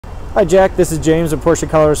Hi Jack, this is James at Porsche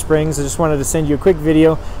Colorado Springs. I just wanted to send you a quick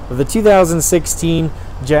video of the 2016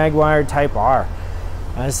 Jaguar Type R.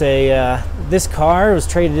 This car was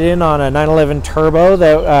traded in on a 911 Turbo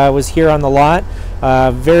that was here on the lot.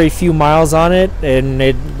 Very few miles on it, and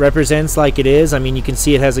it represents like it is. I mean, you can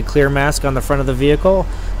see it has a clear mask on the front of the vehicle,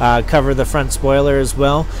 cover the front spoiler as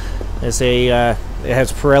well. It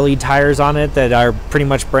has Pirelli tires on it that are pretty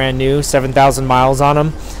much brand new, 7,000 miles on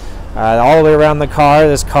them. All the way around the car,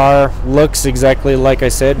 this car looks exactly like I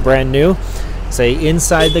said, brand new.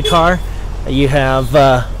 Inside the car, you have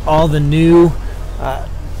all the new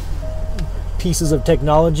pieces of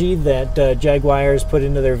technology that Jaguar has put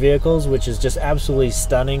into their vehicles, which is just absolutely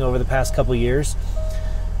stunning over the past couple years.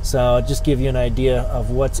 So I'll just give you an idea of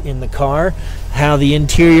what's in the car, how the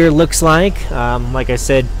interior looks like. Like I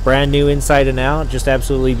said, brand new inside and out, just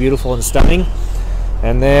absolutely beautiful and stunning.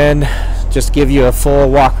 And then just give you a full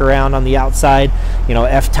walk around on the outside. You know,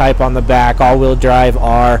 F-type on the back, all-wheel drive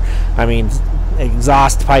R. I mean,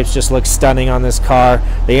 exhaust pipes just look stunning on this car.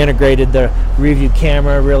 They integrated the rear view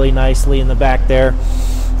camera really nicely in the back there,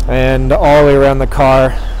 and all the way around the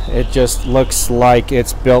car it just looks like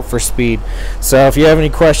it's built for speed. So if you have any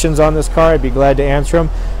questions on this car, I'd be glad to answer them.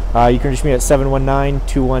 You can reach me at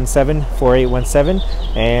 719-217-4817.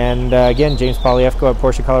 And again, James Polyefko at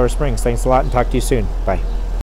Porsche Colorado Springs. Thanks a lot, and talk to you soon. Bye.